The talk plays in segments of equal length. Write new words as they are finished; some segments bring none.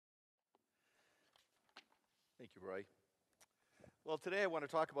Thank you, Roy. Well, today I want to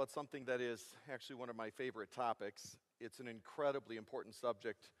talk about something that is actually one of my favorite topics. It's an incredibly important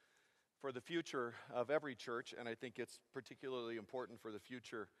subject for the future of every church, and I think it's particularly important for the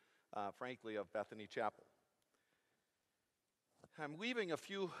future, frankly, of Bethany Chapel. I'm weaving a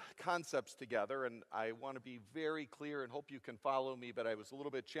few concepts together, and I want to be very clear and hope you can follow me, but I was a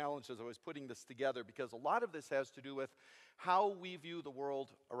little bit challenged as I was putting this together because a lot of this has to do with how we view the world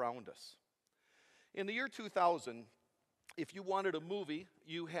around us. In the year 2000, if you wanted a movie,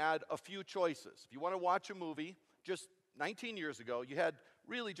 you had a few choices. If you want to watch a movie, just 19 years ago, you had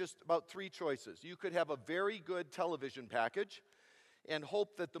really just about three choices. You could have a very good television package and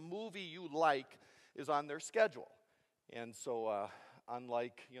hope that the movie you like is on their schedule. And so,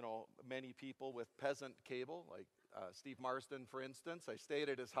 unlike, many people with peasant cable, like Steve Marsden, for instance, I stayed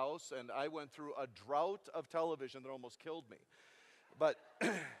at his house and I went through a drought of television that almost killed me. But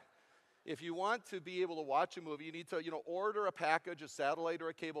if you want to be able to watch a movie, you need to, order a package, a satellite or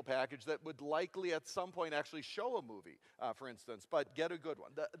a cable package that would likely at some point actually show a movie, for instance, but get a good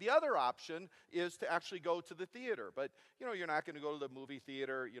one. The other option is to actually go to the theater, but, you're not going to go to the movie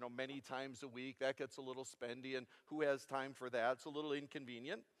theater, many times a week. That gets a little spendy, and who has time for that? It's a little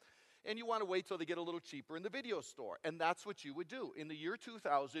inconvenient. And you want to wait till they get a little cheaper in the video store. And that's what you would do. In the year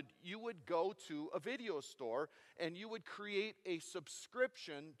 2000, you would go to a video store and you would create a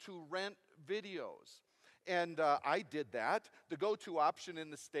subscription to rent videos. And I did that. The go-to option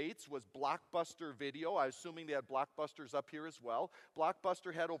in the States was Blockbuster Video. I'm assuming they had Blockbusters up here as well.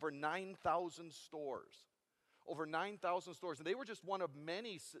 Blockbuster had over 9,000 stores. Over 9,000 stores. And they were just one of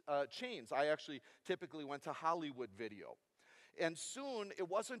many chains. I actually typically went to Hollywood Video. And soon, it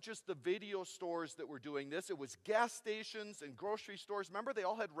wasn't just the video stores that were doing this. It was gas stations and grocery stores. Remember, they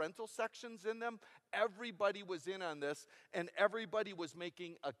all had rental sections in them? Everybody was in on this, and everybody was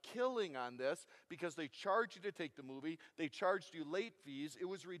making a killing on this because they charged you to take the movie. They charged you late fees. It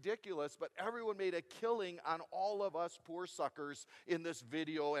was ridiculous, but everyone made a killing on all of us poor suckers in this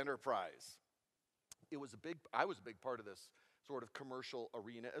video enterprise. I was a big part of this sort of commercial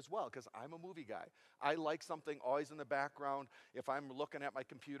arena as well, because I'm a movie guy. I like something always in the background. If I'm looking at my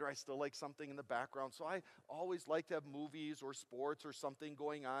computer, I still like something in the background. So I always like to have movies or sports or something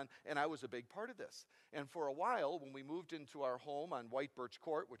going on, and I was a big part of this. And for a while, when we moved into our home on White Birch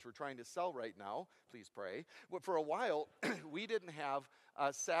Court, which we're trying to sell right now, please pray, but for a while, we didn't have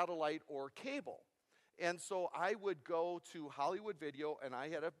satellite or cable. And so I would go to Hollywood Video, and I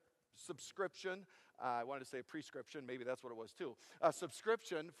had a subscription. I wanted to say prescription, maybe that's what it was too. A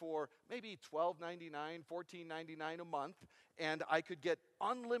subscription for maybe $12.99, $14.99 a month, and I could get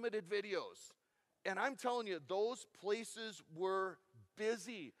unlimited videos. And I'm telling you, those places were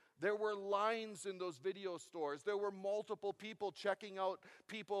busy. There were lines in those video stores. There were multiple people checking out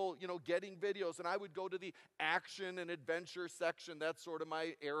people, getting videos. And I would go to the action and adventure section. That's sort of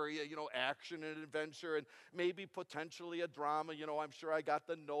my area, action and adventure, and maybe potentially a drama. I'm sure I got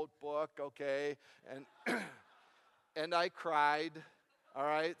The Notebook, okay? And, and I cried, all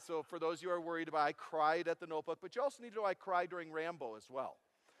right? So for those of you who are worried about it, I cried at The Notebook. But you also need to know I cried during Rambo as well.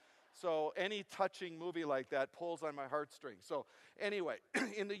 So any touching movie like that pulls on my heartstrings. So anyway,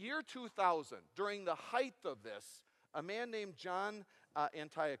 in the year 2000, during the height of this, a man named John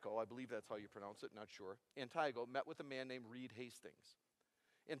Antioco, I believe that's how you pronounce it, not sure, Antioco met with a man named Reed Hastings.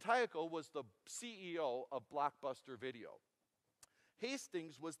 Antioco was the CEO of Blockbuster Video.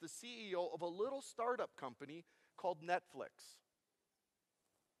 Hastings was the CEO of a little startup company called Netflix.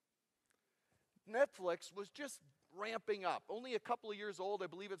 Netflix was just ramping up. Only a couple of years old. I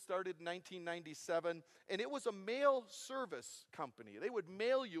believe it started in 1997. And it was a mail service company. They would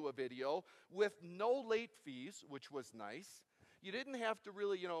mail you a video with no late fees, which was nice. You didn't have to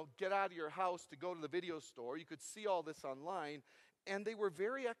really, get out of your house to go to the video store. You could see all this online. And they were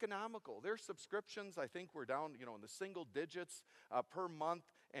very economical. Their subscriptions, I think, were down, in the single digits per month.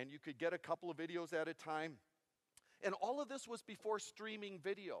 And you could get a couple of videos at a time. And all of this was before streaming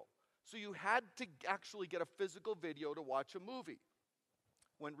video. So you had to actually get a physical video to watch a movie.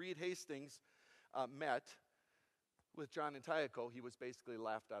 When Reed Hastings met with John Antioco, he was basically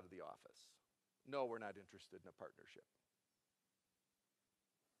laughed out of the office. No, we're not interested in a partnership.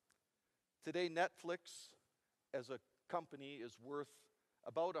 Today, Netflix as a company is worth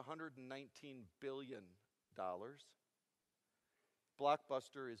about $119 billion.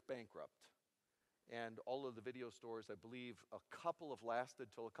 Blockbuster is bankrupt. And all of the video stores, I believe, a couple have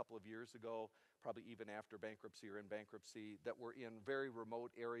lasted till a couple of years ago, probably even after bankruptcy or in bankruptcy, that were in very remote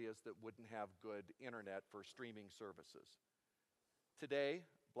areas that wouldn't have good internet for streaming services. Today,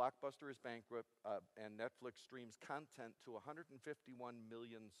 Blockbuster is bankrupt, and Netflix streams content to 151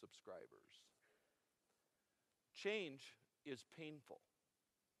 million subscribers. Change is painful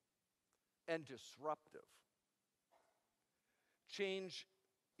and disruptive. Change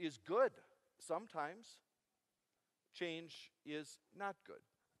is good sometimes. Change is not good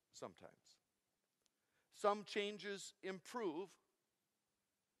sometimes. Some changes improve,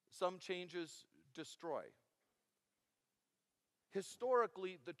 some changes destroy.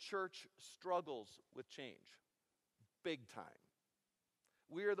 Historically, the church struggles with change, big time.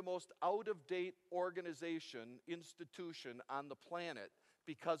 We are the most out-of-date organization, institution on the planet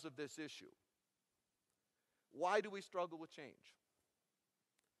because of this issue. Why do we struggle with change?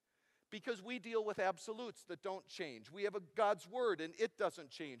 Because we deal with absolutes that don't change. We have God's word and it doesn't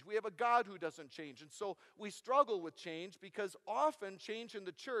change. We have a God who doesn't change. And so we struggle with change because often change in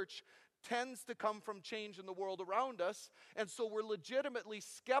the church tends to come from change in the world around us. And so we're legitimately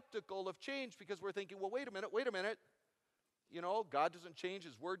skeptical of change because we're thinking, well, wait a minute. You know, God doesn't change,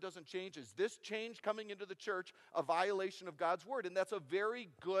 his word doesn't change. Is this change coming into the church a violation of God's word? And that's a very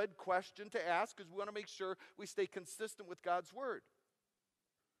good question to ask because we want to make sure we stay consistent with God's word.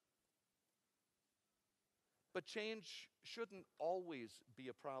 But change shouldn't always be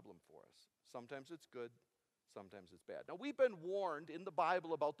a problem for us. Sometimes it's good, sometimes it's bad. Now, we've been warned in the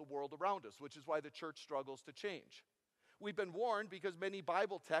Bible about the world around us, which is why the church struggles to change. We've been warned because many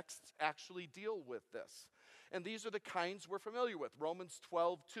Bible texts actually deal with this. And these are the kinds we're familiar with. Romans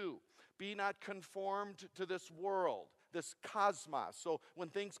 12:2. Be not conformed to this world, this cosmos. So when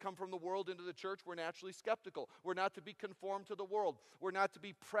things come from the world into the church, we're naturally skeptical. We're not to be conformed to the world. We're not to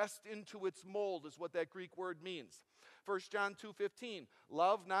be pressed into its mold, is what that Greek word means. 1 John 2:15.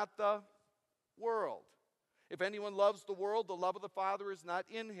 Love not the world. If anyone loves the world, the love of the Father is not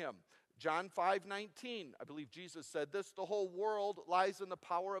in him. John 5:19, I believe Jesus said this, the whole world lies in the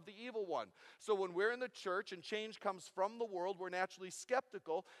power of the evil one. So when we're in the church and change comes from the world, we're naturally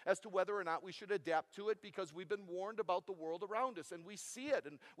skeptical as to whether or not we should adapt to it because we've been warned about the world around us and we see it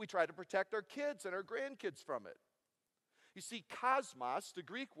and we try to protect our kids and our grandkids from it. You see, cosmos, the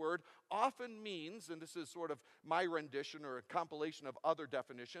Greek word, often means, and this is sort of my rendition or a compilation of other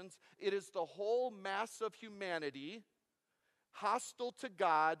definitions, it is the whole mass of humanity hostile to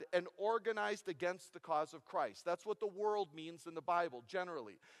God and organized against the cause of Christ. That's what the world means in the Bible,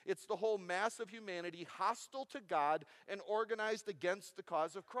 generally. It's the whole mass of humanity hostile to God and organized against the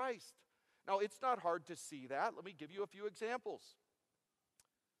cause of Christ. Now, it's not hard to see that. Let me give you a few examples.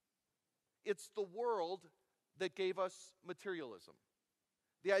 It's the world that gave us materialism.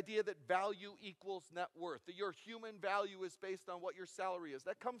 The idea that value equals net worth, that your human value is based on what your salary is.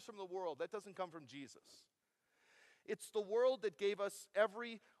 That comes from the world. That doesn't come from Jesus. It's the world that gave us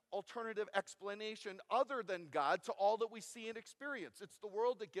every alternative explanation other than God to all that we see and experience. It's the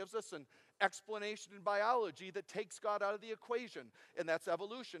world that gives us an explanation in biology that takes God out of the equation, and that's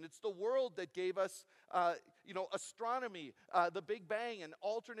evolution. It's the world that gave us, astronomy, the Big Bang, an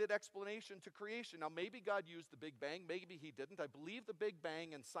alternate explanation to creation. Now, maybe God used the Big Bang, maybe he didn't. I believe the Big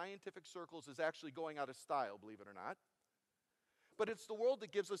Bang in scientific circles is actually going out of style, believe it or not. But it's the world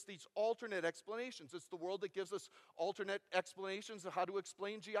that gives us these alternate explanations. It's the world that gives us alternate explanations of how to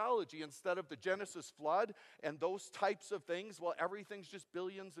explain geology. Instead of the Genesis flood and those types of things, well, everything's just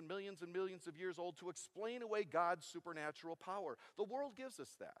billions and millions of years old to explain away God's supernatural power. The world gives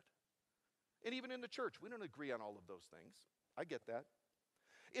us that. And even in the church, we don't agree on all of those things. I get that.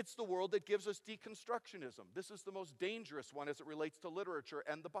 It's the world that gives us deconstructionism. This is the most dangerous one as it relates to literature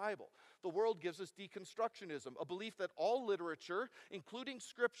and the Bible. The world gives us deconstructionism, a belief that all literature, including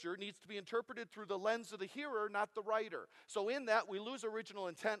Scripture, needs to be interpreted through the lens of the hearer, not the writer. So in that, we lose original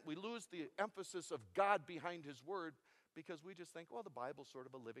intent. We lose the emphasis of God behind his word because we just think, well, the Bible's sort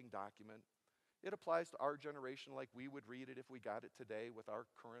of a living document. It applies to our generation like we would read it if we got it today with our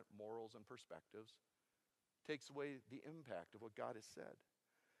current morals and perspectives. Takes away the impact of what God has said.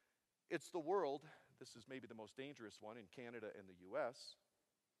 It's the world, this is maybe the most dangerous one in Canada and the U.S.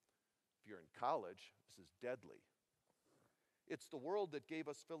 If you're in college, this is deadly. It's the world that gave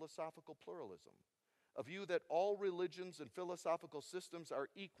us philosophical pluralism, a view that all religions and philosophical systems are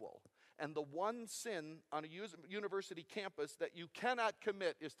equal. And the one sin on a university campus that you cannot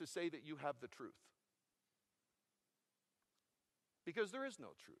commit is to say that you have the truth. Because there is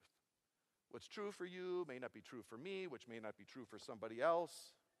no truth. What's true for you may not be true for me, which may not be true for somebody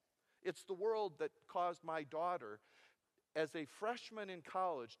else. It's the world that caused my daughter, as a freshman in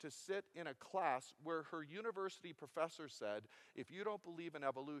college, to sit in a class where her university professor said, if you don't believe in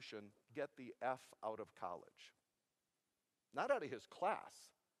evolution, get the F out of college. Not out of his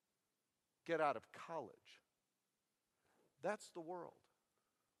class. Get out of college. That's the world.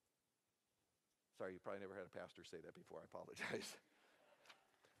 Sorry, you probably never had a pastor say that before. I apologize.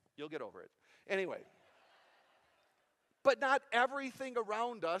 You'll get over it. Anyway. But not everything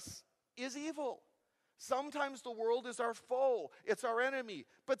around us is evil. Sometimes the world is our foe, it's our enemy,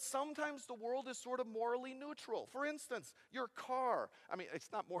 but sometimes the world is sort of morally neutral. For instance, your car. I mean,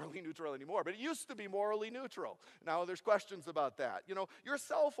 it's not morally neutral anymore, but it used to be morally neutral. Now there's questions about that. You know, your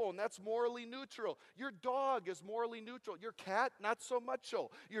cell phone, that's morally neutral. Your dog is morally neutral. Your cat, not so much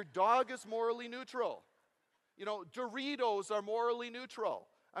so. Your dog is morally neutral. You know, Doritos are morally neutral.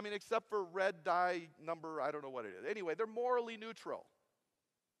 I mean, except for red dye number, I don't know what it is. Anyway, they're morally neutral.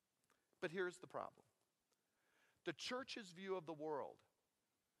 But here's the problem. The church's view of the world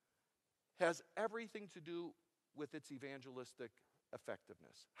has everything to do with its evangelistic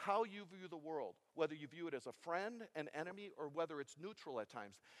effectiveness. How you view the world, whether you view it as a friend, an enemy, or whether it's neutral at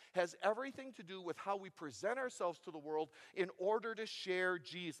times, has everything to do with how we present ourselves to the world in order to share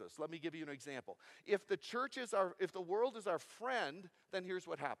Jesus. Let me give you an example. If the world is our friend, then here's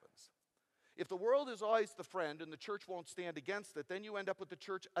what happens. If the world is always the friend and the church won't stand against it, then you end up with the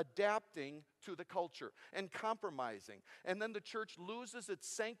church adapting to the culture and compromising. And then the church loses its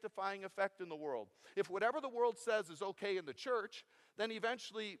sanctifying effect in the world. If whatever the world says is okay in the church, then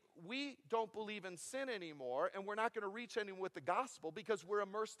eventually we don't believe in sin anymore, and we're not going to reach anyone with the gospel because we're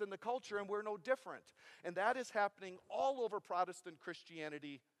immersed in the culture and we're no different. And that is happening all over Protestant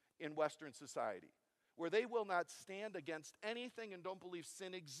Christianity in Western society, where they will not stand against anything and don't believe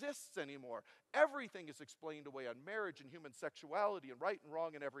sin exists anymore. Everything is explained away on marriage and human sexuality and right and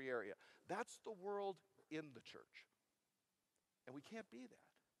wrong in every area. That's the world in the church. And we can't be that.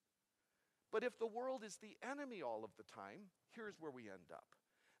 But if the world is the enemy all of the time, here's where we end up.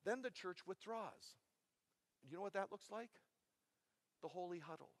 Then the church withdraws. You know what that looks like? The holy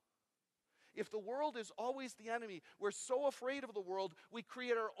huddle. If the world is always the enemy, we're so afraid of the world, we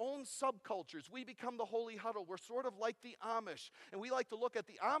create our own subcultures. We become the holy huddle. We're sort of like the Amish. And we like to look at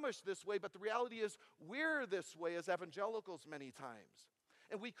the Amish this way, but the reality is we're this way as evangelicals many times.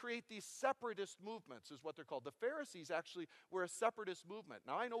 And we create these separatist movements, is what they're called. The Pharisees actually were a separatist movement.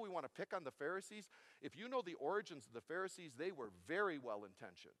 Now, I know we want to pick on the Pharisees. If you know the origins of the Pharisees, they were very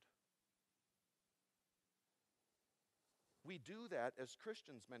well-intentioned. We do that as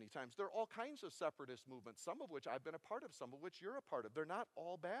Christians many times. There are all kinds of separatist movements, some of which I've been a part of, some of which you're a part of. They're not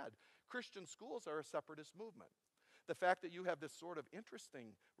all bad. Christian schools are a separatist movement. The fact that you have this sort of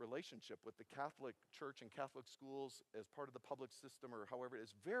interesting relationship with the Catholic Church and Catholic schools as part of the public system or however it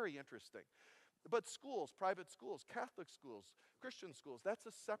is very interesting. But schools, private schools, Catholic schools, Christian schools, that's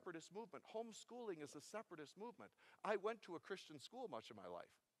a separatist movement. Homeschooling is a separatist movement. I went to a Christian school much of my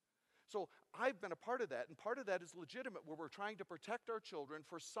life. So I've been a part of that, and part of that is legitimate, where we're trying to protect our children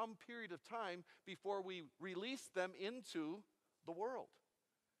for some period of time before we release them into the world,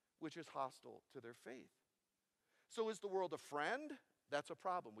 which is hostile to their faith. So is the world a friend? That's a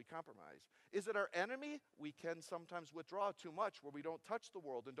problem. We compromise. Is it our enemy? We can sometimes withdraw too much, where we don't touch the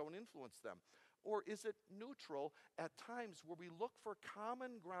world and don't influence them. Or is it neutral at times, where we look for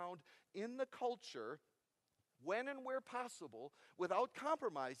common ground in the culture when and where possible without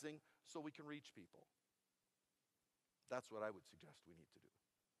compromising, so we can reach people? That's what I would suggest we need to do.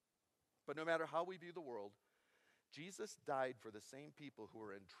 But no matter how we view the world, Jesus died for the same people who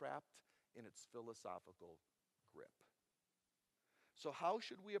are entrapped in its philosophical grip. So how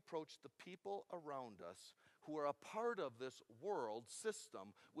should we approach the people around us who are a part of this world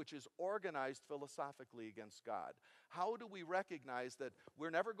system which is organized philosophically against God? How do we recognize that we're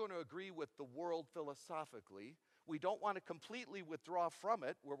never going to agree with the world philosophically? We don't want to completely withdraw from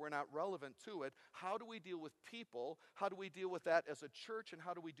it where we're not relevant to it. How do we deal with people? How do we deal with that as a church? And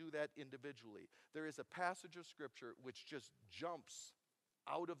how do we do that individually? There is a passage of Scripture which just jumps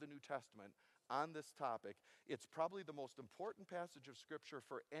out of the New Testament on this topic. It's probably the most important passage of Scripture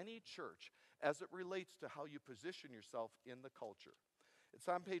for any church as it relates to how you position yourself in the culture. It's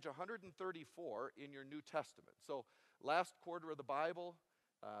on page 134 in your New Testament. So last quarter of the Bible,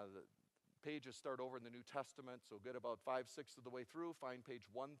 the pages start over in the New Testament, so get about 5/6 of the way through. Find page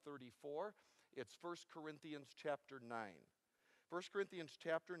 134. It's 1 Corinthians chapter 9. 1 Corinthians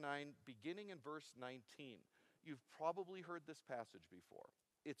chapter 9, beginning in verse 19. You've probably heard this passage before.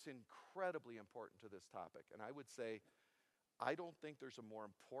 It's incredibly important to this topic, and I would say I don't think there's a more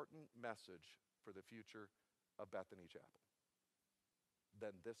important message for the future of Bethany Chapel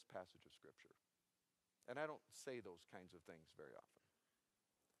than this passage of Scripture. And I don't say those kinds of things very often.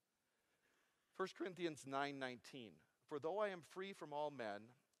 1 Corinthians 9:19, for though I am free from all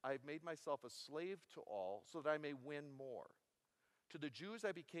men, I have made myself a slave to all so that I may win more. To the Jews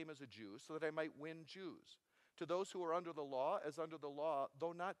I became as a Jew so that I might win Jews. To those who are under the law, as under the law,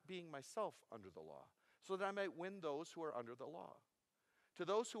 though not being myself under the law, so that I might win those who are under the law. To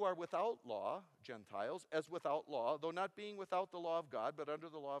those who are without law, Gentiles, as without law, though not being without the law of God, but under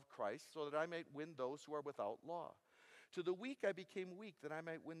the law of Christ, so that I might win those who are without law. To the weak I became weak, that I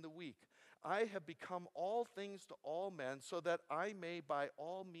might win the weak. I have become all things to all men, so that I may by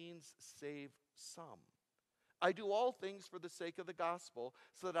all means save some. I do all things for the sake of the gospel,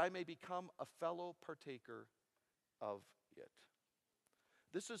 so that I may become a fellow partaker of it.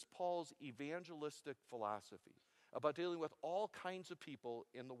 This is Paul's evangelistic philosophy about dealing with all kinds of people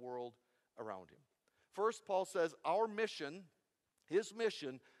in the world around him. First, Paul says, our mission, his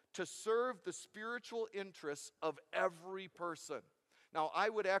mission, to serve the spiritual interests of every person. Now, I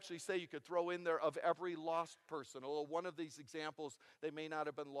would actually say you could throw in there of every lost person. Although one of these examples, they may not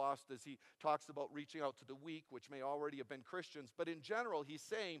have been lost as he talks about reaching out to the weak, which may already have been Christians. But in general, he's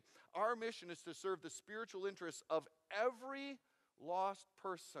saying our mission is to serve the spiritual interests of every lost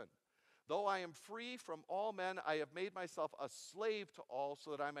person. Though I am free from all men, I have made myself a slave to all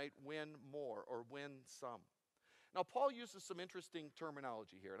so that I might win more or win some. Now, Paul uses some interesting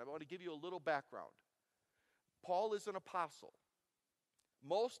terminology here, and I want to give you a little background. Paul is an apostle.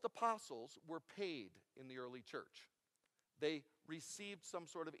 Most apostles were paid in the early church. They received some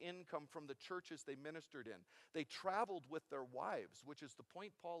sort of income from the churches they ministered in. They traveled with their wives, which is the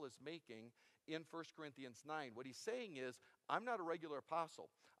point Paul is making in 1 Corinthians 9. What he's saying is, I'm not a regular apostle.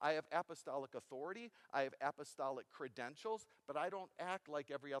 I have apostolic authority, I have apostolic credentials, but I don't act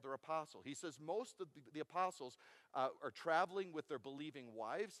like every other apostle. He says most of the apostles are traveling with their believing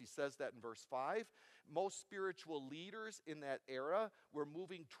wives. He says that in verse 5. Most spiritual leaders in that era were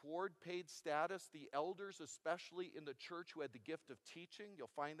moving toward paid status. The elders, especially in the church who had the gift of teaching, you'll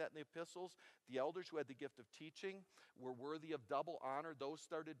find that in the epistles, the elders who had the gift of teaching were worthy of double honor. Those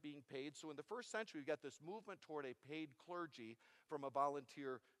started being paid. So in the first century, we got this movement toward a paid clergy from a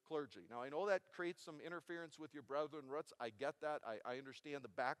volunteer clergy. Now, I know that creates some interference with your Brethren roots. I get that. I understand the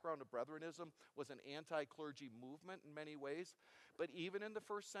background of Brethrenism was an anti-clergy movement in many ways. But even in the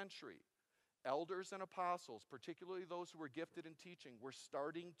first century, elders and apostles, particularly those who were gifted in teaching, were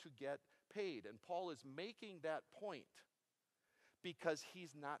starting to get paid. And Paul is making that point because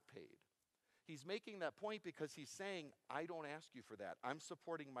he's not paid. He's making that point because he's saying, I don't ask you for that. I'm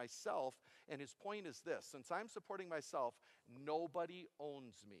supporting myself. And his point is this: since I'm supporting myself, nobody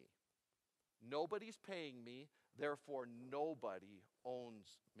owns me. Nobody's paying me, therefore nobody owns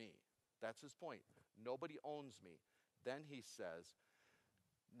me. That's his point. Nobody owns me. Then he says,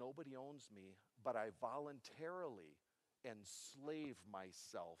 nobody owns me, but I voluntarily enslave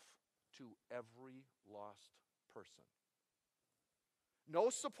myself to every lost person. No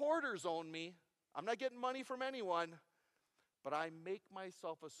supporters own me. I'm not getting money from anyone, but I make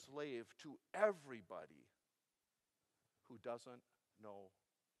myself a slave to everybody who doesn't know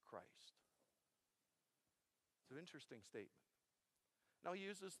Christ. It's an interesting statement. Now, he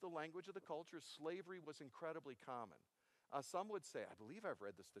uses the language of the culture. Slavery was incredibly common. Some would say, I believe I've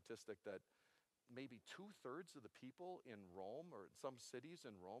read the statistic that maybe 2/3 of the people in Rome or some cities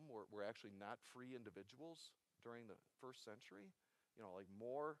in Rome were actually not free individuals during the first century. You know, like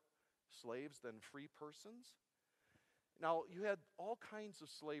more slaves than free persons. Now, you had all kinds of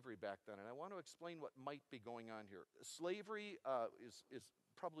slavery back then, and I want to explain what might be going on here. Slavery is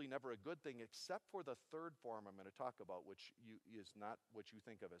probably never a good thing, except for the third form I'm going to talk about, which is not what you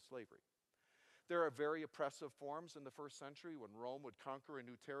think of as slavery. There are very oppressive forms in the first century when Rome would conquer a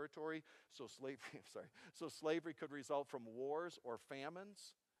new territory. So slavery could result from wars or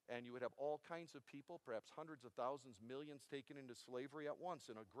famines, and you would have all kinds of people, perhaps hundreds of thousands, millions taken into slavery at once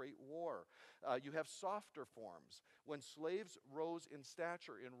in a great war. You have softer forms. When slaves rose in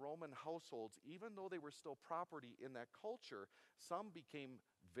stature in Roman households, even though they were still property in that culture, some became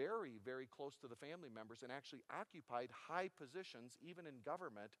very, very close to the family members and actually occupied high positions, even in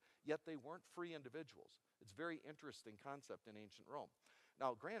government, yet they weren't free individuals. It's a very interesting concept in ancient Rome.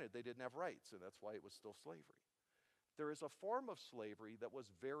 Now, granted, they didn't have rights, and that's why it was still slavery. There is a form of slavery that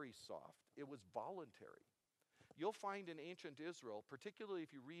was very soft. It was voluntary. You'll find in ancient Israel, particularly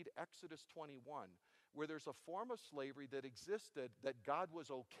if you read Exodus 21, where there's a form of slavery that existed that God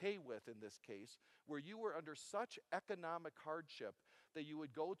was okay with in this case, where you were under such economic hardship that you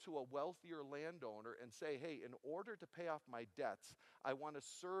would go to a wealthier landowner and say, hey, in order to pay off my debts, I want to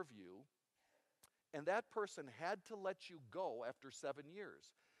serve you. And that person had to let you go after 7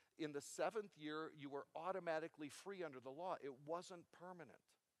 years. In the 7th year, you were automatically free under the law. It wasn't permanent.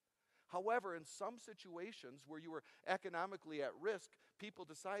 However, in some situations where you were economically at risk, people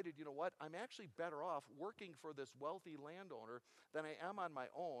decided, you know what, I'm actually better off working for this wealthy landowner than I am on my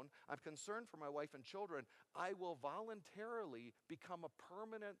own. I'm concerned for my wife and children. I will voluntarily become a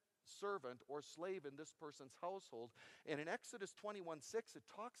permanent servant or slave in this person's household. And in Exodus 21:6, it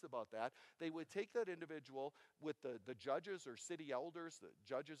talks about that. They would take that individual with the judges or city elders, the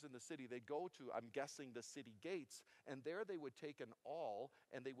judges in the city. They'd go to, I'm guessing, the city gates, and there they would take an awl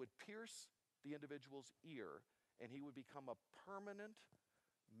and they would pierce the individual's ear, and he would become a permanent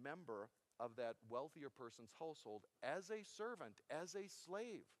member of that wealthier person's household as a servant, as a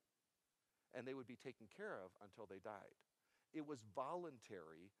slave. And they would be taken care of until they died. It was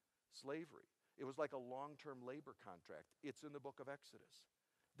voluntary slavery. It was like a long-term labor contract. It's in the book of Exodus.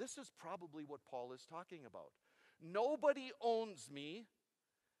 This is probably what Paul is talking about. Nobody owns me,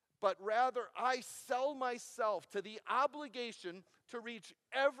 but rather I sell myself to the obligation to reach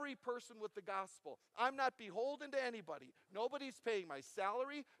every person with the gospel. I'm not beholden to anybody. Nobody's paying my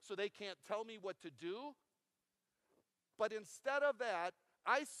salary, so they can't tell me what to do. But instead of that,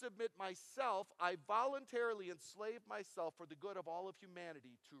 I submit myself, I voluntarily enslave myself for the good of all of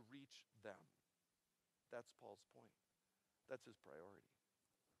humanity to reach them. That's Paul's point. That's his priority.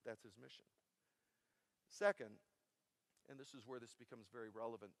 That's his mission. Second, and this is where this becomes very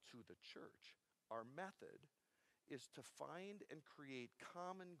relevant to the church, our method is to find and create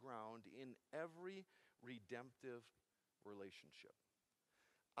common ground in every redemptive relationship.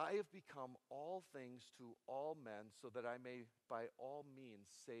 I have become all things to all men so that I may by all means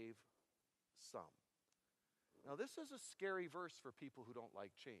save some. Now, this is a scary verse for people who don't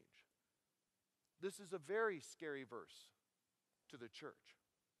like change. This is a very scary verse to the church.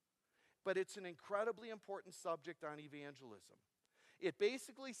 But it's an incredibly important subject on evangelism. It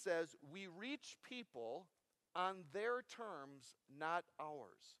basically says we reach people on their terms, not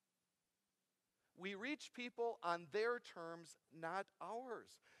ours. We reach people on their terms, not ours.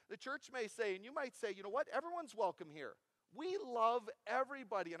 The church may say, and you might say, you know what, everyone's welcome here. We love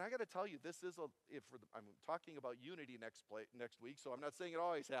everybody. And I got to tell you, this is I'm talking about unity next week, so I'm not saying it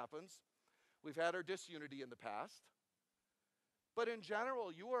always happens. We've had our disunity in the past. But in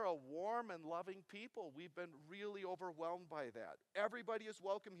general, you are a warm and loving people. We've been really overwhelmed by that. Everybody is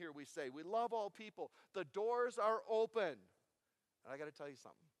welcome here, we say. We love all people. The doors are open. And I got to tell you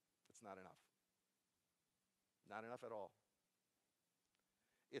something. It's not enough. Not enough at all.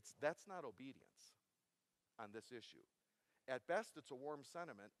 That's not obedience on this issue. At best, it's a warm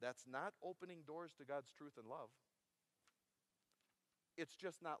sentiment. That's not opening doors to God's truth and love. It's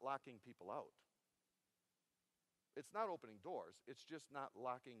just not locking people out. It's not opening doors. It's just not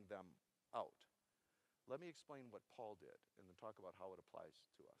locking them out. Let me explain what Paul did and then talk about how it applies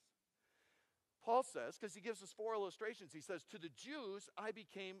to us. Paul says, because he gives us 4 illustrations, he says, to the Jews, I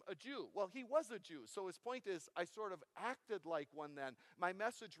became a Jew. Well, he was a Jew, so his point is, I sort of acted like one then. My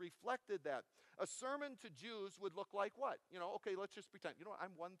message reflected that. A sermon to Jews would look like what? Okay, let's just pretend.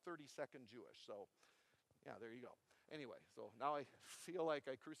 I'm 1/32 Jewish, so yeah, there you go. Anyway, so now I feel like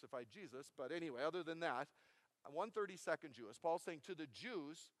I crucified Jesus, but anyway, other than that, I'm 1/32 Jewish. Paul's saying, to the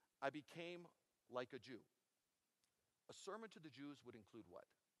Jews, I became like a Jew. A sermon to the Jews would include what?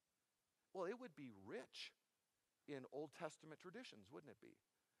 Well, it would be rich in Old Testament traditions, wouldn't it be?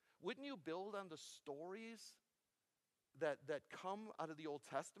 Wouldn't you build on the stories that come out of the Old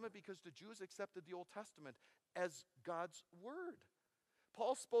Testament? Because the Jews accepted the Old Testament as God's word.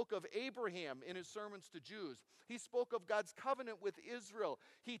 Paul spoke of Abraham in his sermons to Jews. He spoke of God's covenant with Israel.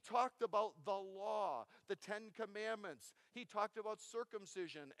 He talked about the law, the 10 Commandments. He talked about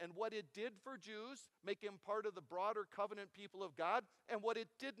circumcision and what it did for Jews, make them part of the broader covenant people of God, and what it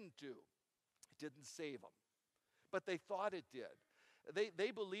didn't do. It didn't save them, but they thought it did.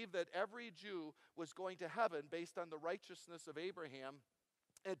 They believed that every Jew was going to heaven based on the righteousness of Abraham,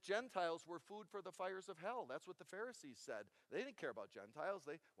 and Gentiles were food for the fires of hell. That's what the Pharisees said. They didn't care about Gentiles.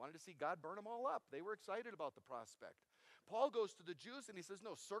 They wanted to see God burn them all up. They were excited about the prospect. Paul goes to the Jews and he says,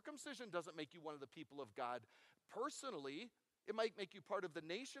 no, circumcision doesn't make you one of the people of God personally. It might make you part of the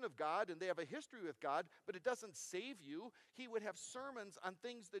nation of God, and they have a history with God, but it doesn't save you. He would have sermons on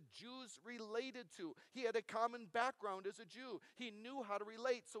things that Jews related to. He had a common background as a Jew. He knew how to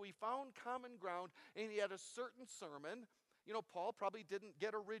relate, so he found common ground, and he had a certain sermon. Paul probably didn't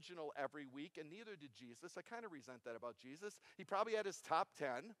get original every week, and neither did Jesus. I kind of resent that about Jesus. He probably had his top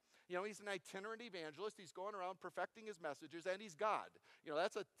 10. He's an itinerant evangelist. He's going around perfecting his messages, and he's God.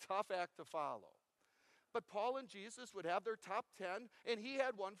 That's a tough act to follow. But Paul and Jesus would have their top 10, and he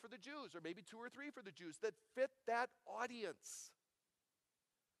had one for the Jews, or maybe 2 or 3 for the Jews, that fit that audience.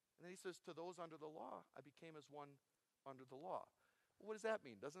 And then he says, to those under the law, I became as one under the law. Well, what does that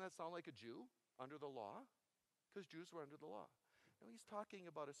mean? Doesn't that sound like a Jew under the law? Because Jews were under the law. No, he's talking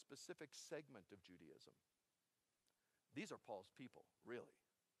about a specific segment of Judaism. These are Paul's people, really.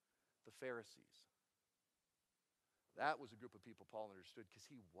 The Pharisees. That was a group of people Paul understood because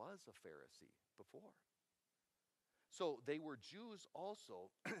he was a Pharisee before. So they were Jews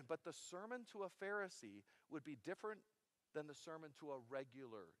also, but the sermon to a Pharisee would be different than the sermon to a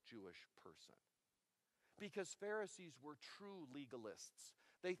regular Jewish person. Because Pharisees were true legalists.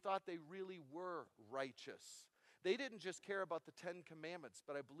 They thought they really were righteous. They didn't just care about the 10 Commandments,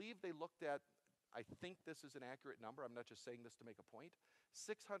 but I believe they looked at, I think this is an accurate number, I'm not just saying this to make a point,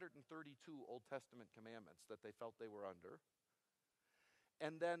 632 Old Testament commandments that they felt they were under.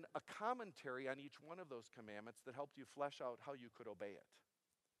 And then a commentary on each one of those commandments that helped you flesh out how you could obey it.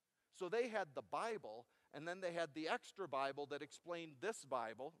 So they had the Bible, and then they had the extra Bible that explained this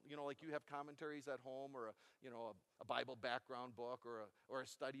Bible. You know, like you have commentaries at home, or a Bible background book, or a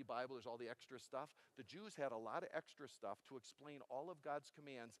study Bible. There's all the extra stuff. The Jews had a lot of extra stuff to explain all of God's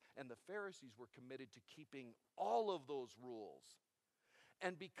commands, and the Pharisees were committed to keeping all of those rules.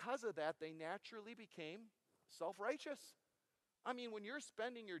 And because of that, they naturally became self-righteous. I mean, when you're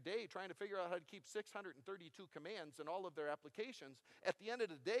spending your day trying to figure out how to keep 632 commands and all of their applications, at the end of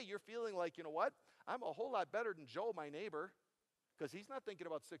the day, you're feeling like, you know what? I'm a whole lot better than Joe, my neighbor, because he's not thinking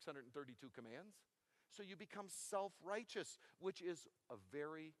about 632 commands. So you become self-righteous, which is a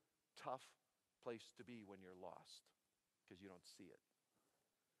very tough place to be when you're lost, because you don't see it.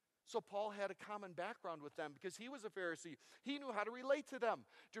 So Paul had a common background with them because he was a Pharisee. He knew how to relate to them.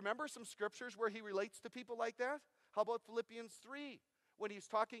 Do you remember some scriptures where he relates to people like that? How about Philippians 3? When he's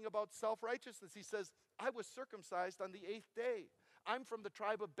talking about self-righteousness, he says, I was circumcised on the 8th day. I'm from the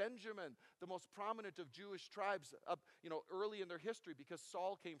tribe of Benjamin, the most prominent of Jewish tribes early in their history, because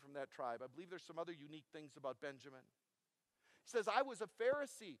Saul came from that tribe. I believe there's some other unique things about Benjamin. He says, I was a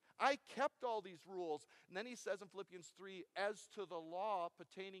Pharisee. I kept all these rules. And then he says in Philippians 3, as to the law,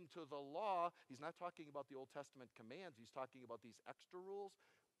 pertaining to the law, he's not talking about the Old Testament commands. He's talking about these extra rules,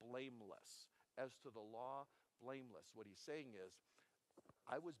 blameless. As to the law, blameless. What he's saying is,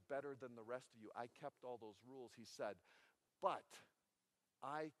 I was better than the rest of you. I kept all those rules, he said. But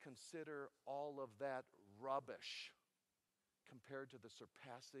I consider all of that rubbish compared to the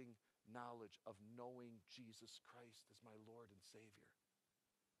surpassing knowledge of knowing Jesus Christ as my Lord and Savior.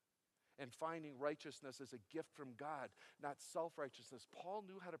 And finding righteousness as a gift from God, not self-righteousness. Paul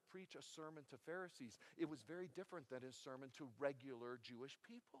knew how to preach a sermon to Pharisees. It was very different than his sermon to regular Jewish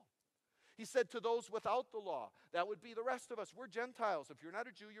people. He said to those without the law, that would be the rest of us. We're Gentiles. If you're not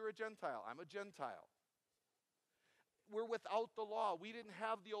a Jew, you're a Gentile. I'm a Gentile. We're without the law. We didn't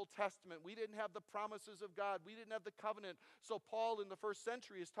have the Old Testament. We didn't have the promises of God. We didn't have the covenant. So Paul in the first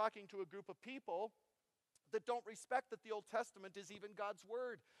century is talking to a group of people that don't respect that the Old Testament is even God's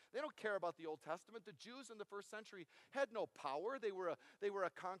word. They don't care about the Old Testament. The Jews in the first century had no power. They were a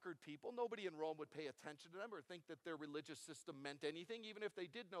conquered people. Nobody in Rome would pay attention to them or think that their religious system meant anything. Even if they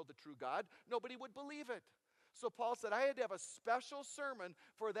did know the true God, nobody would believe it. So Paul said, I had to have a special sermon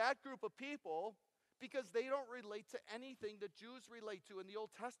for that group of people because they don't relate to anything that Jews relate to, and the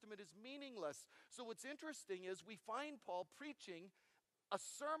Old Testament is meaningless. So what's interesting is we find Paul preaching a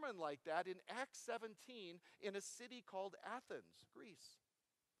sermon like that in Acts 17 in a city called Athens, Greece.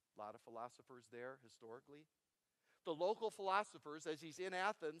 A lot of philosophers there historically. The local philosophers, as he's in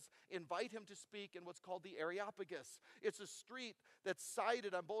Athens, invite him to speak in what's called the Areopagus. It's a street that's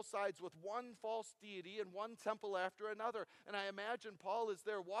sided on both sides with one false deity and one temple after another. And I imagine Paul is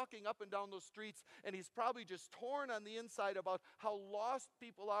there walking up and down those streets, and he's probably just torn on the inside about how lost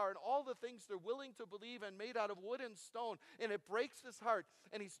people are and all the things they're willing to believe and made out of wood and stone. And it breaks his heart.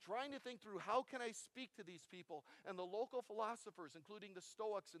 And he's trying to think through, how can I speak to these people? And the local philosophers, including the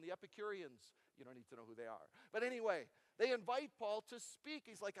Stoics and the Epicureans, you don't need to know who they are. But anyway, they invite Paul to speak.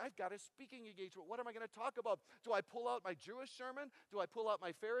 He's like, I've got a speaking engagement. What am I going to talk about? Do I pull out my Jewish sermon? Do I pull out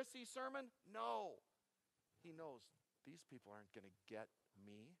my Pharisee sermon? No. He knows these people aren't going to get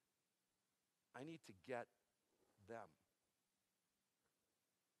me. I need to get them.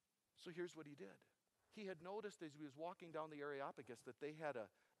 So here's what he did. He had noticed as he was walking down the Areopagus that they had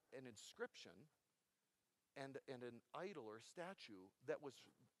an inscription and an idol or statue that was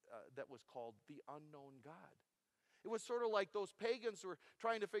called the unknown God. It was sort of like those pagans who were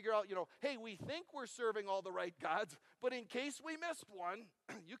trying to figure out, hey, we think we're serving all the right gods, but in case we missed one,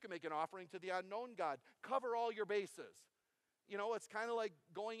 you can make an offering to the unknown God. Cover all your bases. It's kind of like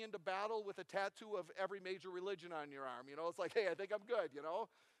going into battle with a tattoo of every major religion on your arm. It's like, hey, I think I'm good,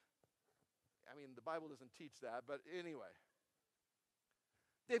 I mean, the Bible doesn't teach that, but anyway.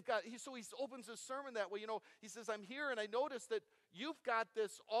 So he opens his sermon that way. He says, I'm here and I noticed that you've got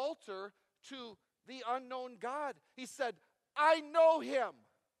this altar to the unknown God. He said, I know him.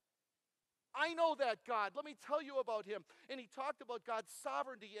 I know that God. Let me tell you about him. And he talked about God's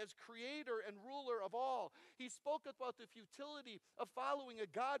sovereignty as creator and ruler of all. He spoke about the futility of following a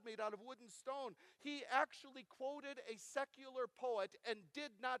God made out of wood and stone. He actually quoted a secular poet and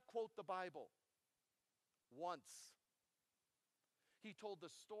did not quote the Bible once. He told the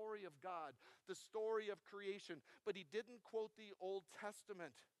story of God, the story of creation, but he didn't quote the Old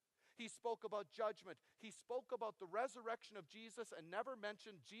Testament. He spoke about judgment. He spoke about the resurrection of Jesus and never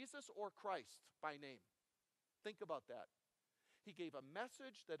mentioned Jesus or Christ by name. Think about that. He gave a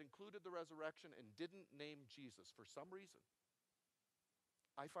message that included the resurrection and didn't name Jesus for some reason.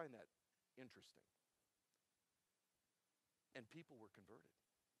 I find that interesting. And people were converted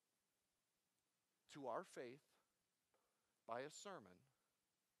to our faith by a sermon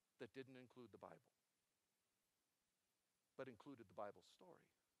that didn't include the Bible, but included the Bible story.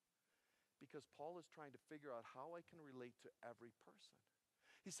 Because Paul is trying to figure out how I can relate to every person.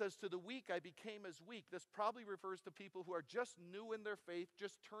 He says, to the weak I became as weak. This probably refers to people who are just new in their faith,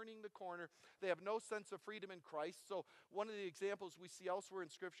 just turning the corner. They have no sense of freedom in Christ. So one of the examples we see elsewhere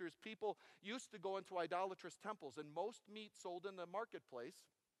in Scripture is people used to go into idolatrous temples, and most meat sold in the marketplace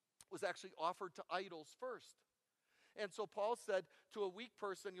was actually offered to idols first. And so Paul said to a weak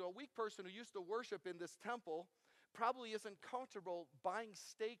person, a weak person who used to worship in this temple probably isn't comfortable buying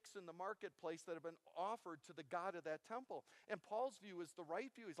steaks in the marketplace that have been offered to the God of that temple. And Paul's view is the right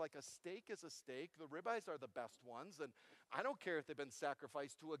view. He's like, a steak is a steak. The ribeyes are the best ones. And I don't care if they've been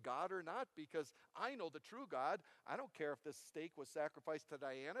sacrificed to a god or not, because I know the true God. I don't care if this steak was sacrificed to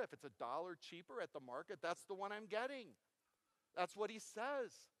Diana. If it's $1 cheaper at the market, that's the one I'm getting. That's what he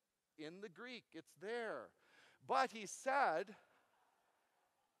says in the Greek. It's there. But he said,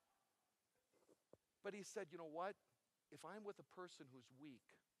 you know what? If I'm with a person who's weak,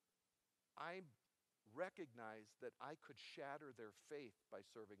 I recognize that I could shatter their faith by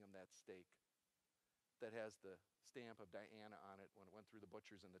serving them that steak that has the stamp of Diana on it when it went through the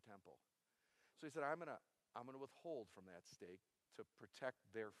butchers in the temple. So he said, I'm gonna withhold from that steak to protect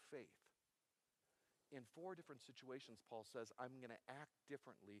their faith. In 4 different situations, Paul says, I'm going to act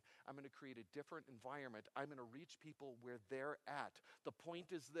differently. I'm going to create a different environment. I'm going to reach people where they're at. The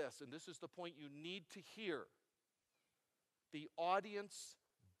point is this, and this is the point you need to hear. The audience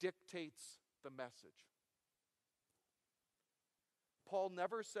dictates the message. Paul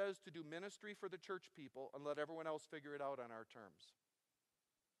never says to do ministry for the church people and let everyone else figure it out on our terms.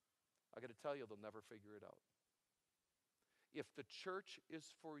 I got to tell you, they'll never figure it out. If the church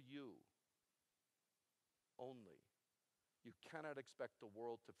is for you only, you cannot expect the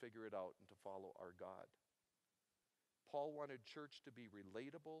world to figure it out and to follow our God. Paul wanted church to be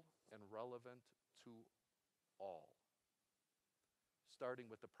relatable and relevant to all, starting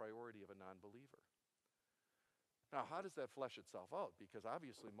with the priority of a non-believer. Now, how does that flesh itself out? Because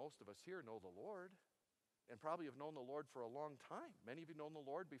obviously most of us here know the Lord and probably have known the Lord for a long time. Many of you known the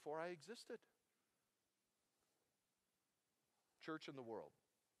Lord before I existed. Church in the world.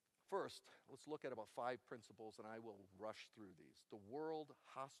 First, let's look at about 5 principles, and I will rush through these. The world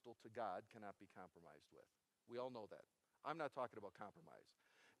hostile to God cannot be compromised with. We all know that. I'm not talking about compromise.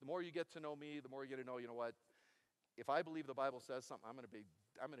 The more you get to know me, the more you get to know, you know what? If I believe the Bible says something, I'm going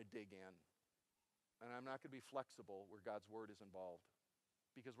to dig in. And I'm not going to be flexible where God's word is involved,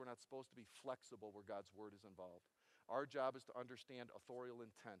 because we're not supposed to be flexible where God's word is involved. Our job is to understand authorial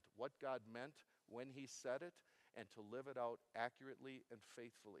intent, what God meant when he said it, and to live it out accurately and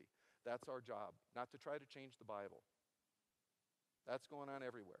faithfully. That's our job, not to try to change the Bible. That's going on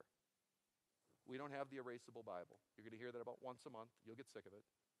everywhere. We don't have the erasable Bible. You're going to hear that about once a month. You'll get sick of it.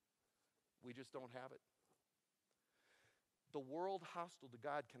 We just don't have it. The world hostile to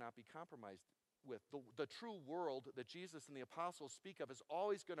God cannot be compromised with. The true world that Jesus and the apostles speak of is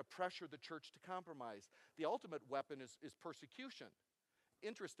always going to pressure the church to compromise. The ultimate weapon is persecution.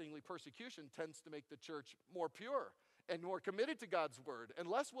 Interestingly, persecution tends to make the church more pure and more committed to God's word and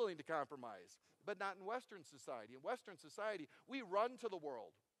less willing to compromise, but not in Western society. In Western society, we run to the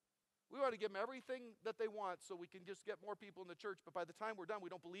world. We want to give them everything that they want so we can just get more people in the church, but by the time we're done, we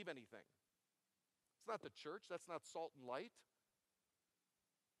don't believe anything. It's not the church. That's not salt and light.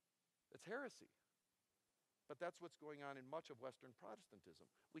 It's heresy. But that's what's going on in much of Western Protestantism.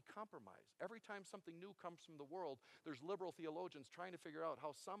 We compromise. Every time something new comes from the world, there's liberal theologians trying to figure out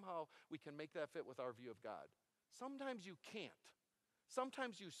how somehow we can make that fit with our view of God. Sometimes you can't.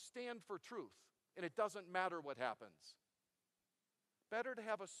 Sometimes you stand for truth, and it doesn't matter what happens. Better to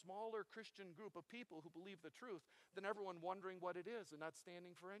have a smaller Christian group of people who believe the truth than everyone wondering what it is and not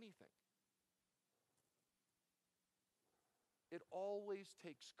standing for anything. It always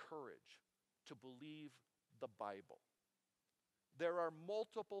takes courage to believe the Bible. There are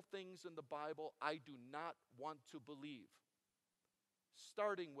multiple things in the Bible I do not want to believe,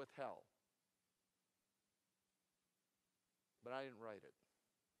 starting with hell. But I didn't write it,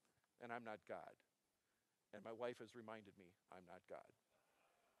 and I'm not God. And my wife has reminded me I'm not God.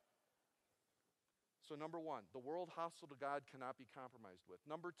 So number one, the world hostile to God cannot be compromised with.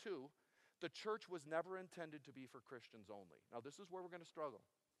 Number two, the church was never intended to be for Christians only. Now this is where we're going to struggle.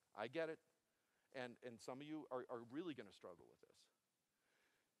 I get it. And some of you are really going to struggle with this.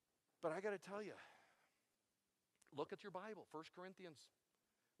 But I got to tell you, look at your Bible, 1 Corinthians.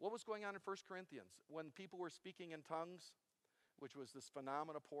 What was going on in 1 Corinthians? When people were speaking in tongues, which was this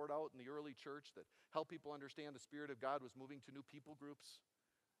phenomena poured out in the early church that helped people understand the Spirit of God was moving to new people groups.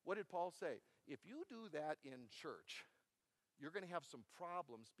 What did Paul say? If you do that in church, you're going to have some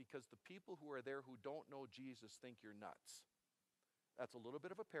problems because the people who are there who don't know Jesus think you're nuts. That's a little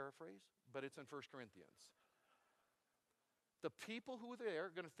bit of a paraphrase, but it's in 1 Corinthians. The people who are there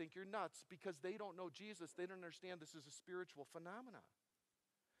are going to think you're nuts because they don't know Jesus. They don't understand this is a spiritual phenomenon.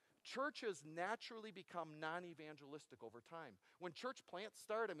 Churches naturally become non-evangelistic over time. When church plants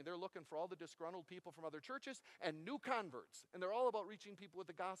start, they're looking for all the disgruntled people from other churches and new converts. And they're all about reaching people with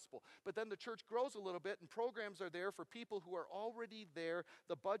the gospel. But then the church grows a little bit and programs are there for people who are already there.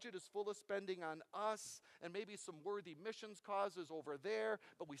 The budget is full of spending on us and maybe some worthy missions causes over there.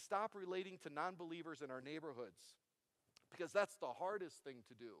 But we stop relating to non-believers in our neighborhoods because that's the hardest thing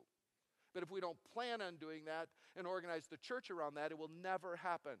to do. But if we don't plan on doing that and organize the church around that, it will never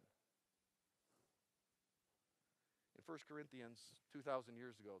happen. In 1 Corinthians, 2,000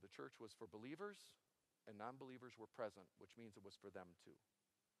 years ago, the church was for believers and non-believers were present, which means it was for them too.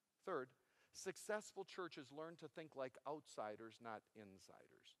 Third, successful churches learn to think like outsiders, not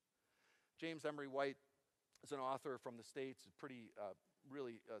insiders. James Emery White is an author from the States, a pretty,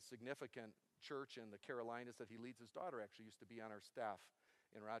 really significant church in the Carolinas that he leads. His daughter actually used to be on our staff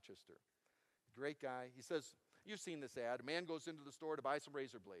in Rochester. Great guy. He says, you've seen this ad. A man goes into the store to buy some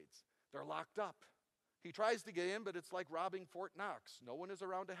razor blades. They're locked up. He tries to get in, but it's like robbing Fort Knox. No one is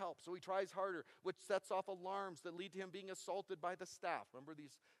around to help. So he tries harder, which sets off alarms that lead to him being assaulted by the staff. Remember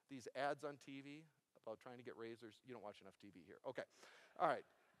these ads on TV about trying to get razors? You don't watch enough TV here. Okay. All right.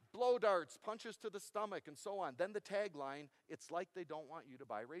 Blow darts, punches to the stomach, and so on. Then the tagline, it's like they don't want you to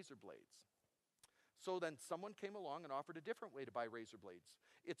buy razor blades. So then someone came along and offered a different way to buy razor blades.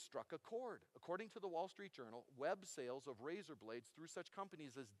 It struck a chord. According to the Wall Street Journal, web sales of razor blades through such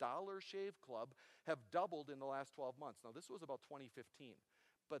companies as Dollar Shave Club have doubled in the last 12 months. Now, this was about 2015,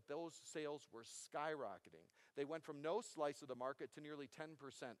 but those sales were skyrocketing. They went from no slice of the market to nearly 10%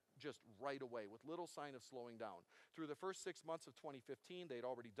 just right away, with little sign of slowing down. Through the first 6 months of 2015, they'd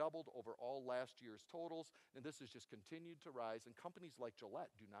already doubled over all last year's totals, and this has just continued to rise, and companies like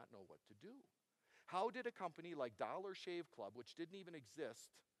Gillette do not know what to do. How did a company like Dollar Shave Club, which didn't even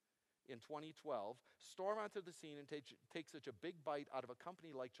exist in 2012, storm onto the scene and take such a big bite out of a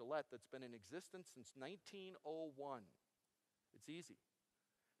company like Gillette that's been in existence since 1901? It's easy.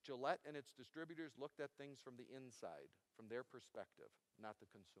 Gillette and its distributors looked at things from the inside, from their perspective, not the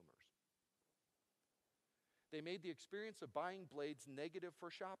consumers. They made the experience of buying blades negative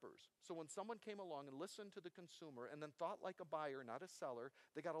for shoppers. So when someone came along and listened to the consumer and then thought like a buyer, not a seller,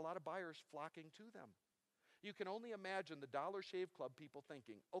 they got a lot of buyers flocking to them. You can only imagine the Dollar Shave Club people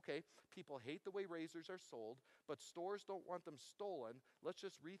thinking, okay, people hate the way razors are sold, but stores don't want them stolen. Let's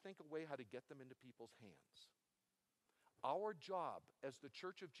just rethink a way how to get them into people's hands. Our job as the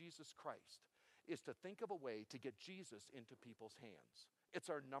Church of Jesus Christ is to think of a way to get Jesus into people's hands. It's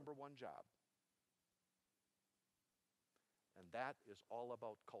our number one job. And that is all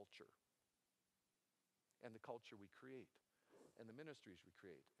about culture and the culture we create and the ministries we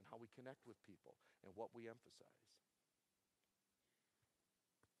create and how we connect with people and what we emphasize.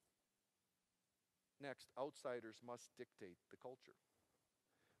 Next, outsiders must dictate the culture.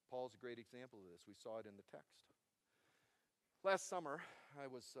 Paul's a great example of this. We saw it in the text. Last summer, I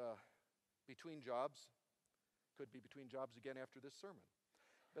was between jobs. Could be between jobs again after this sermon.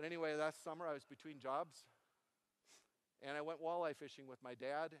 But anyway, last summer I was between jobs. And I went walleye fishing with my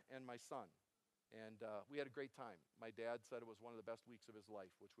dad and my son. And we had a great time. My dad said it was one of the best weeks of his life,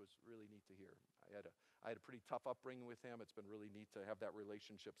 which was really neat to hear. I had a pretty tough upbringing with him. It's been really neat to have that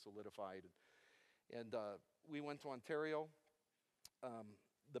relationship solidified. And we went to Ontario,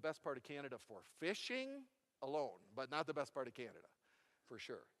 the best part of Canada for fishing alone, but not the best part of Canada, for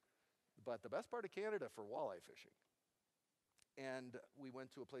sure. But the best part of Canada for walleye fishing. And we went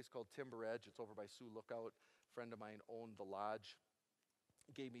to a place called Timber Edge. It's over by Sioux Lookout. A friend of mine owned the lodge,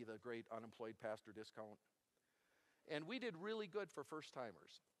 gave me the great unemployed pastor discount. And we did really good for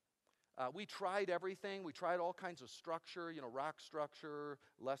first-timers. We tried everything. We tried all kinds of structure, rock structure,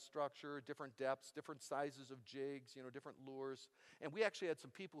 less structure, different depths, different sizes of jigs, different lures. And we actually had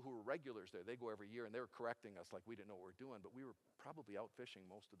some people who were regulars there. They go every year, and they were correcting us like we didn't know what we were doing, but we were probably out fishing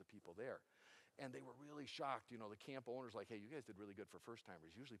most of the people there. And they were really shocked. The camp owners like, hey, you guys did really good for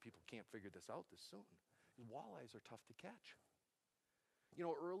first-timers. Usually people can't figure this out this soon. Walleyes are tough to catch.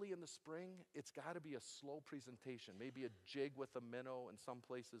 Early in the spring, it's got to be a slow presentation. Maybe a jig with a minnow in some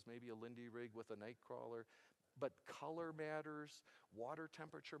places, maybe a Lindy rig with a night crawler. But color matters, water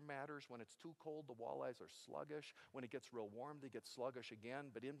temperature matters. When it's too cold, the walleyes are sluggish. When it gets real warm, they get sluggish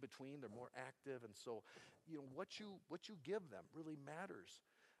again. But in between, they're more active. And so, what you give them really matters.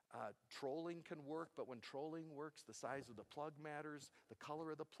 Trolling can work, but when trolling works, the size of the plug matters, the color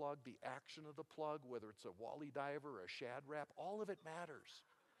of the plug, the action of the plug, whether it's a wally diver or a shad wrap, all of it matters.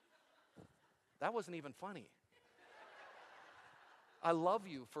 That wasn't even funny. I love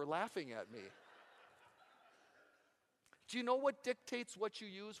you for laughing at me. Do you know what dictates what you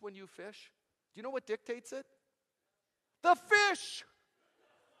use when you fish? Do you know what dictates it? The fish!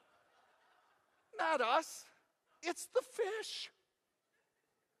 Not us. It's the fish.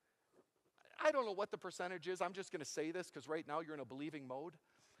 I don't know what the percentage is. I'm just going to say this because right now you're in a believing mode.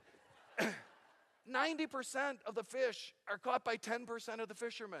 90% of the fish are caught by 10% of the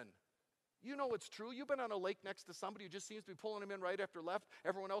fishermen. You know it's true. You've been on a lake next to somebody who just seems to be pulling them in right after left.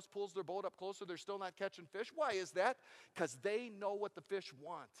 Everyone else pulls their boat up closer. They're still not catching fish. Why is that? Because they know what the fish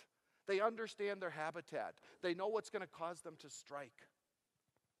want. They understand their habitat. They know what's going to cause them to strike.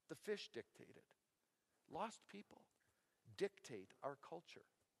 The fish dictate it. Lost people dictate our culture.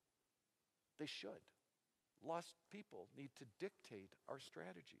 They should. Lost people need to dictate our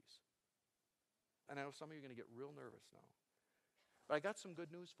strategies. And I know some of you are going to get real nervous now. But I got some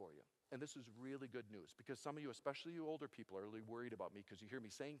good news for you. And this is really good news because some of you, especially you older people, are really worried about me because you hear me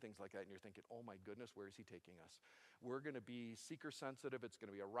saying things like that and you're thinking, oh my goodness, where is he taking us? We're going to be seeker sensitive. It's going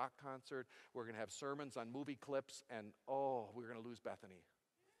to be a rock concert. We're going to have sermons on movie clips. And we're going to lose Bethany.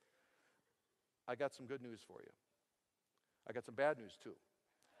 I got some good news for you. I got some bad news too.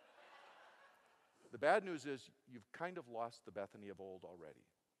 The bad news is you've kind of lost the Bethany of old already.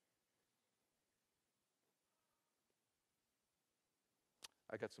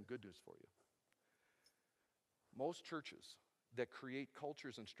 I got some good news for you. Most churches that create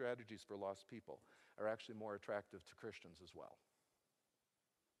cultures and strategies for lost people are actually more attractive to Christians as well.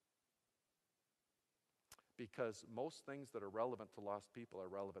 Because most things that are relevant to lost people are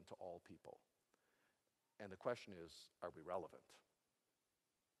relevant to all people. And the question is, are we relevant?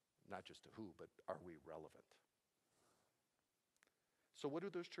 Not just to who, but are we relevant? So what do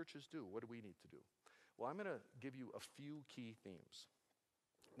those churches do? What do we need to do? Well, I'm going to give you a few key themes.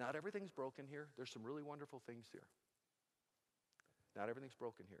 Not everything's broken here. There's some really wonderful things here. Not everything's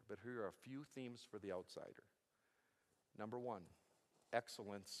broken here, but here are a few themes for the outsider. Number one,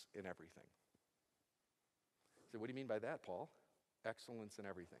 excellence in everything. So what do you mean by that, Paul? Excellence in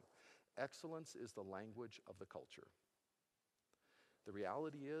everything. Excellence is the language of the culture. The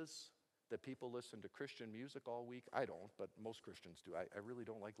reality is that people listen to Christian music all week. I don't, but most Christians do. I really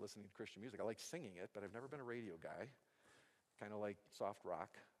don't like listening to Christian music. I like singing it, but I've never been a radio guy. Kind of like soft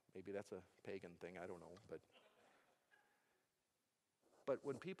rock. Maybe that's a pagan thing. I don't know. But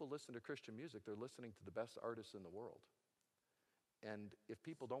when people listen to Christian music, they're listening to the best artists in the world. And if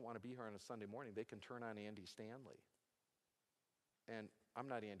people don't want to be here on a Sunday morning, they can turn on Andy Stanley. And I'm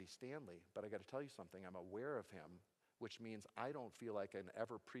not Andy Stanley, but I got to tell you something. I'm aware of him, which means I don't feel like I can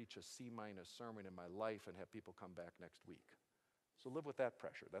ever preach a C- sermon in my life and have people come back next week. So live with that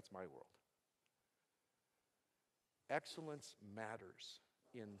pressure. That's my world. Excellence matters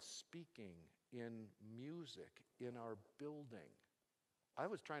in speaking, in music, in our building. I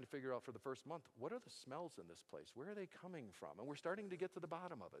was trying to figure out for the first month, what are the smells in this place? Where are they coming from? And we're starting to get to the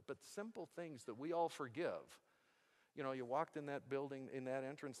bottom of it. But simple things that we all forgive. You walked in that building, in that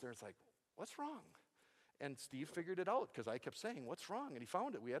entrance there, it's like, what's wrong? And Steve figured it out because I kept saying, what's wrong? And he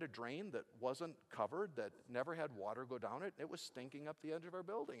found it. We had a drain that wasn't covered, that never had water go down it. It was stinking up the edge of our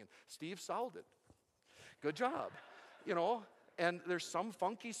building. And Steve solved it. Good job. And there's some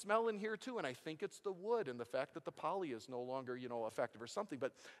funky smell in here too, and I think it's the wood and the fact that the poly is no longer, effective or something.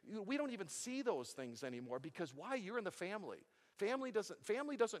 But we don't even see those things anymore because why? You're in the family. Family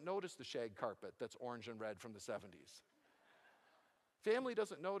doesn't notice the shag carpet that's orange and red from the 70s. Family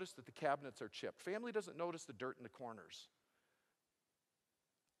doesn't notice that the cabinets are chipped. Family doesn't notice the dirt in the corners.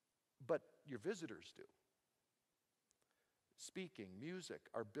 But your visitors do. Speaking, music,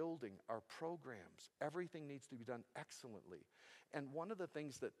 our building, our programs, everything needs to be done excellently. And one of the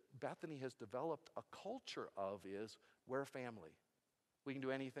things that Bethany has developed a culture of is we're family. We can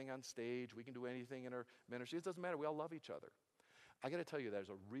do anything on stage. We can do anything in our ministry. It doesn't matter. We all love each other. I got to tell you, that is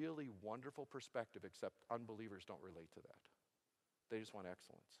a really wonderful perspective, except unbelievers don't relate to that. They just want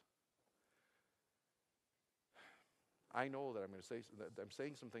excellence. I know that I'm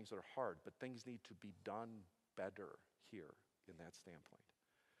saying some things that are hard, but things need to be done better here in that standpoint.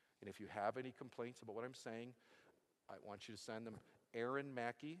 And if you have any complaints about what I'm saying, I want you to send them Aaron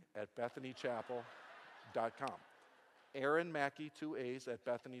Mackey at BethanyChapel.com. Aaron Mackey, 2 A's, at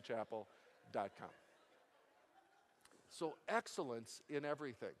BethanyChapel.com. So excellence in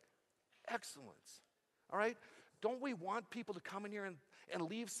everything. Excellence. All right? Don't we want people to come in here and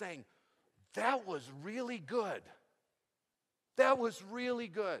leave saying, that was really good. That was really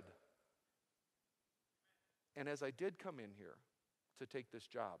good. And as I did come in here to take this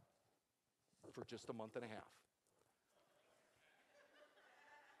job for just a month and a half,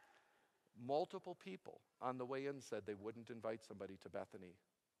 multiple people on the way in said they wouldn't invite somebody to Bethany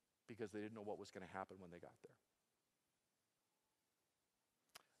because they didn't know what was going to happen when they got there.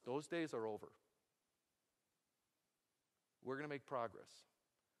 Those days are over. We're going to make progress.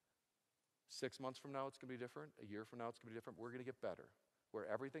 6 months from now, it's going to be different. A year from now, it's going to be different. We're going to get better. Where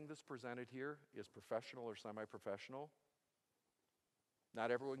everything that's presented here is professional or semi-professional,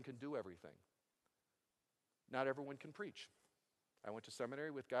 not everyone can do everything. Not everyone can preach. I went to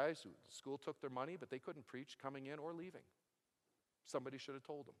seminary with guys who school took their money, but they couldn't preach coming in or leaving. Somebody should have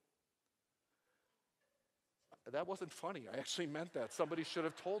told them. That wasn't funny. I actually meant that. Somebody should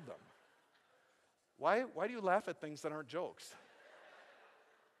have told them. Why do you laugh at things that aren't jokes?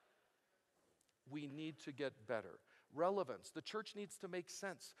 We need to get better. Relevance. The church needs to make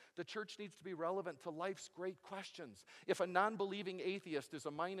sense. The church needs to be relevant to life's great questions. If a non-believing atheist is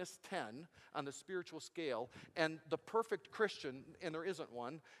a -10 on the spiritual scale, and the perfect Christian, and there isn't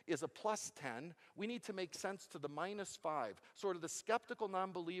one, is a +10, we need to make sense to the -5, sort of the skeptical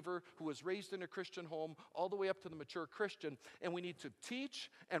non-believer who was raised in a Christian home, all the way up to the mature Christian, and we need to teach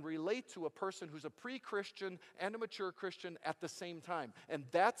and relate to a person who's a pre-Christian and a mature Christian at the same time.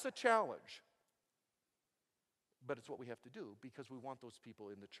 And that's a challenge. But it's what we have to do because we want those people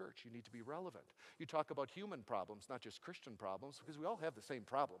in the church. You need to be relevant. You talk about human problems, not just Christian problems, because we all have the same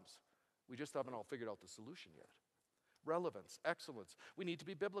problems. We just haven't all figured out the solution yet. Relevance, excellence. We need to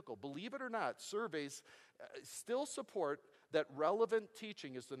be biblical. Believe it or not, surveys still support that relevant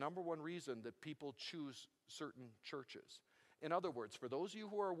teaching is the #1 reason that people choose certain churches. In other words, for those of you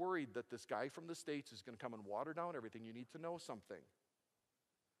who are worried that this guy from the States is going to come and water down everything, you need to know something.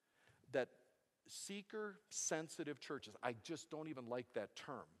 That seeker-sensitive churches, I just don't even like that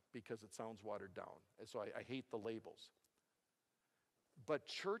term because it sounds watered down. And so I hate the labels. But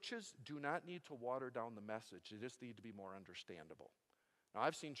churches do not need to water down the message. They just need to be more understandable. Now,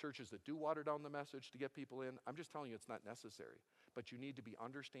 I've seen churches that do water down the message to get people in. I'm just telling you it's not necessary. But you need to be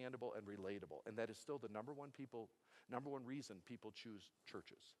understandable and relatable. And that is still the number one reason people choose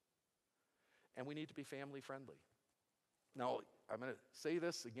churches. And we need to be family-friendly. Now, I'm going to say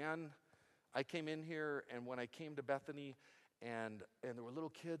this again. I came in here, and when I came to Bethany, and there were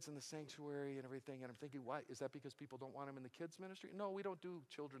little kids in the sanctuary and everything, and I'm thinking, why? Is that because people don't want them in the kids' ministry? No, we don't do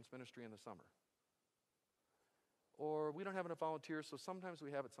children's ministry in the summer. Or we don't have enough volunteers, so sometimes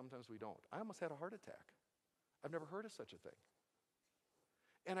we have it, sometimes we don't. I almost had a heart attack. I've never heard of such a thing.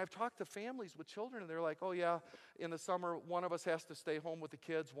 And I've talked to families with children, and they're like, oh yeah, in the summer, one of us has to stay home with the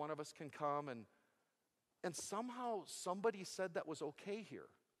kids, one of us can come, and somehow somebody said that was okay here.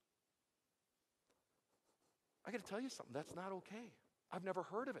 I got to tell you something, that's not okay. I've never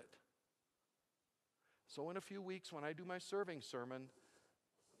heard of it. So in a few weeks when I do my serving sermon,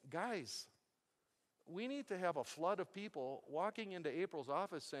 guys, we need to have a flood of people walking into April's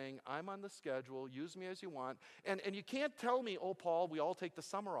office saying, I'm on the schedule, use me as you want. And you can't tell me, oh, Paul, we all take the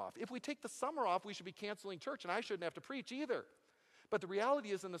summer off. If we take the summer off, we should be canceling church, and I shouldn't have to preach either. But the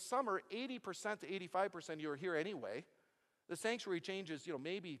reality is in the summer, 80% to 85% of you are here anyway. The sanctuary changes,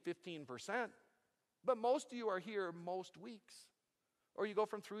 maybe 15%. But most of you are here most weeks. Or you go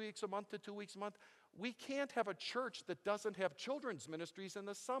from 3 weeks a month to 2 weeks a month. We can't have a church that doesn't have children's ministries in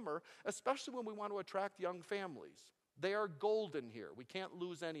the summer, especially when we want to attract young families. They are golden here. We can't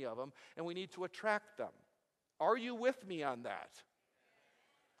lose any of them, and we need to attract them. Are you with me on that?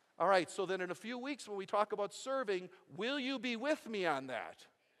 All right, so then in a few weeks when we talk about serving, will you be with me on that?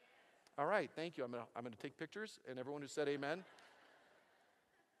 All right, thank you. I'm going to take pictures, and everyone who said amen.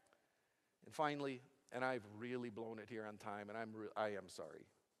 And finally, and I've really blown it here on time, and I am sorry.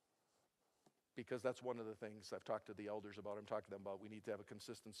 Because that's one of the things I've talked to the elders about. I'm talking to them about we need to have a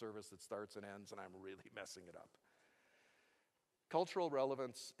consistent service that starts and ends, and I'm really messing it up. Cultural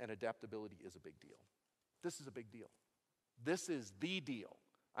relevance and adaptability is a big deal. This is a big deal. This is the deal.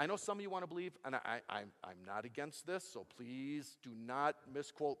 I know some of you want to believe, and I'm not against this, so please do not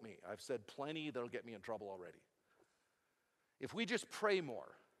misquote me. I've said plenty that'll get me in trouble already. If we just pray more,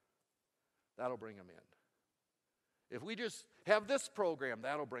 that'll bring them in. If we just have this program,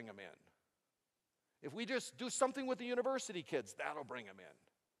 that'll bring them in. If we just do something with the university kids, that'll bring them in.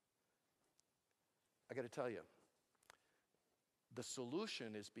 I got to tell you, the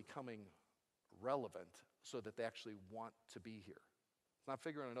solution is becoming relevant so that they actually want to be here. It's not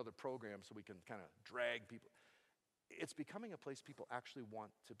figuring out another program so we can kind of drag people. It's becoming a place people actually want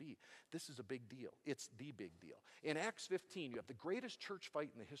to be. This is a big deal. It's the big deal. In Acts 15, you have the greatest church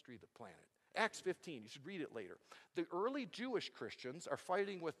fight in the history of the planet. Acts 15, you should read it later. The early Jewish Christians are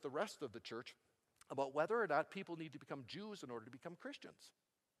fighting with the rest of the church about whether or not people need to become Jews in order to become Christians.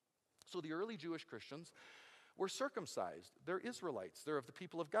 So the early Jewish Christians were circumcised. They're Israelites. They're of the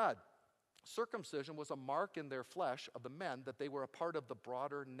people of God. Circumcision was a mark in their flesh of the men that they were a part of the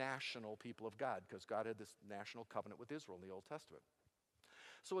broader national people of God, because God had this national covenant with Israel in the Old Testament.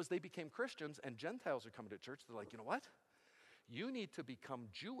 So as they became Christians and Gentiles are coming to church, they're like, you know what? You need to become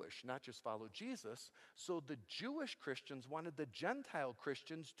Jewish, not just follow Jesus. So the Jewish Christians wanted the Gentile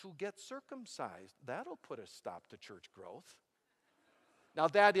Christians to get circumcised. That'll put a stop to church growth. Now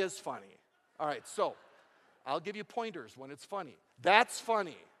that is funny. All right, so I'll give you pointers when it's funny. That's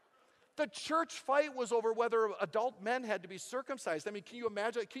funny. The church fight was over whether adult men had to be circumcised. I mean, can you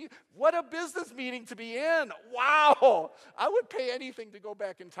imagine? What a business meeting to be in. Wow. I would pay anything to go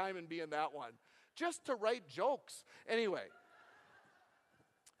back in time and be in that one, just to write jokes. Anyway,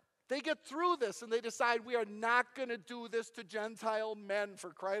 they get through this and they decide we are not going to do this to Gentile men. For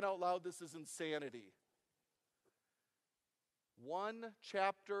crying out loud, this is insanity. One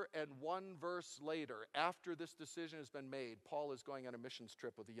chapter and one verse later, after this decision has been made, Paul is going on a missions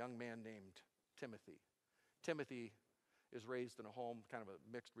trip with a young man named Timothy. Timothy is raised in a home, kind of a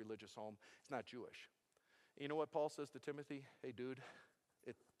mixed religious home. He's not Jewish. You know what Paul says to Timothy? Hey, dude,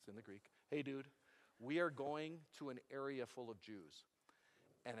 it's in the Greek. Hey, dude, we are going to an area full of Jews.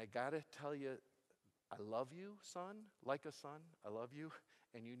 And I got to tell you, I love you, son, like a son. I love you,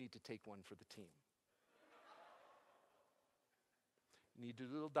 and you need to take one for the team. You need to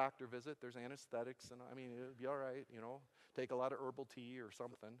do a little doctor visit. There's anesthetics, and I mean, it'll be all right, you know. Take a lot of herbal tea or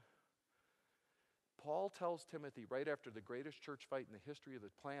something. Paul tells Timothy right after the greatest church fight in the history of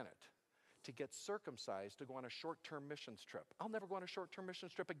the planet to get circumcised to go on a short-term missions trip. I'll never go on a short-term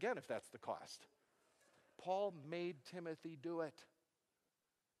missions trip again if that's the cost. Paul made Timothy do it.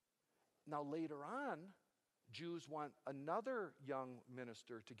 Now later on, Jews want another young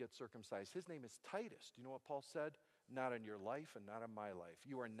minister to get circumcised. His name is Titus. Do you know what Paul said? Not in your life and not in my life.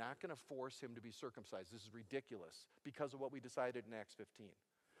 You are not going to force him to be circumcised. This is ridiculous because of what we decided in Acts 15.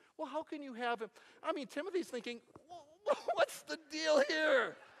 Well, how can you have him? I mean, Timothy's thinking, what's the deal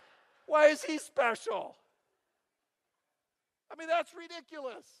here? Why is he special? I mean, that's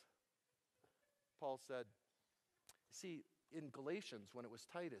ridiculous. Paul said, see, in Galatians, when it was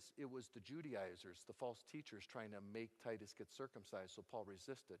Titus, it was the Judaizers, the false teachers, trying to make Titus get circumcised, so Paul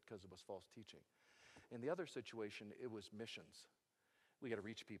resisted because it was false teaching. In the other situation, it was missions. We got to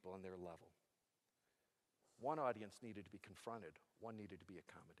reach people on their level. One audience needed to be confronted. One needed to be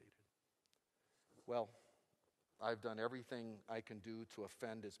accommodated. Well, I've done everything I can do to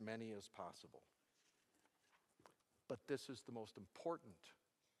offend as many as possible. But this is the most important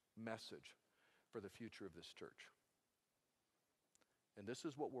message for the future of this church. And this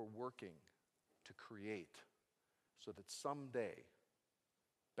is what we're working to create so that someday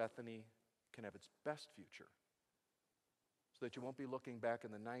Bethany can have its best future. So that you won't be looking back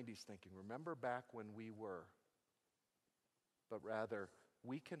in the 90s thinking, remember back when we were. But rather,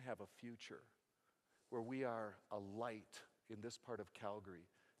 we can have a future where we are a light in this part of Calgary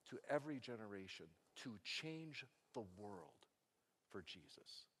to every generation to change the world for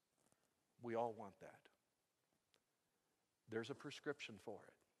Jesus. We all want that. There's a prescription for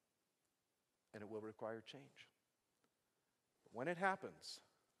it, and it will require change. But when it happens,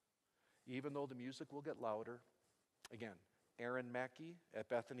 even though the music will get louder, again, Aaron Mackey at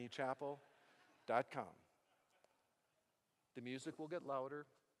BethanyChapel.com. The music will get louder.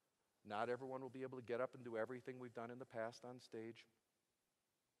 Not everyone will be able to get up and do everything we've done in the past on stage.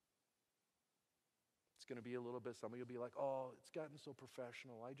 It's going to be a little bit, some of you will be like, oh, it's gotten so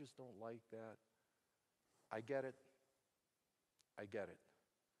professional. I just don't like that. I get it. I get it.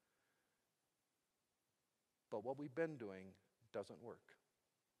 But what we've been doing doesn't work.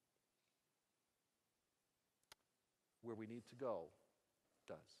 Where we need to go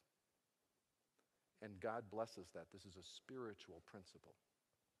does. And God blesses that. This is a spiritual principle.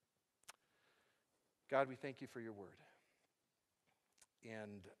 God, we thank you for your word.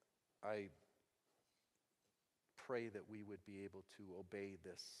 And I pray that we would be able to obey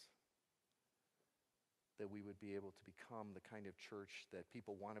this, that we would be able to become the kind of church that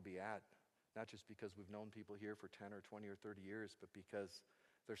people want to be at, not just because we've known people here for 10 or 20 or 30 years, but because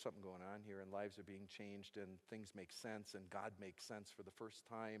there's something going on here and lives are being changed and things make sense and God makes sense for the first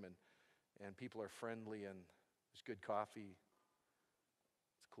time and people are friendly and there's good coffee.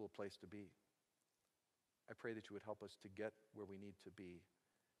 It's a cool place to be. I pray that you would help us to get where we need to be,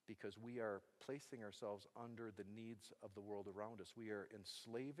 because we are placing ourselves under the needs of the world around us. We are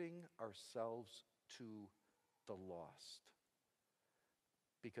enslaving ourselves to the lost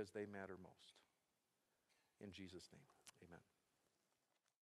because they matter most. In Jesus' name, amen.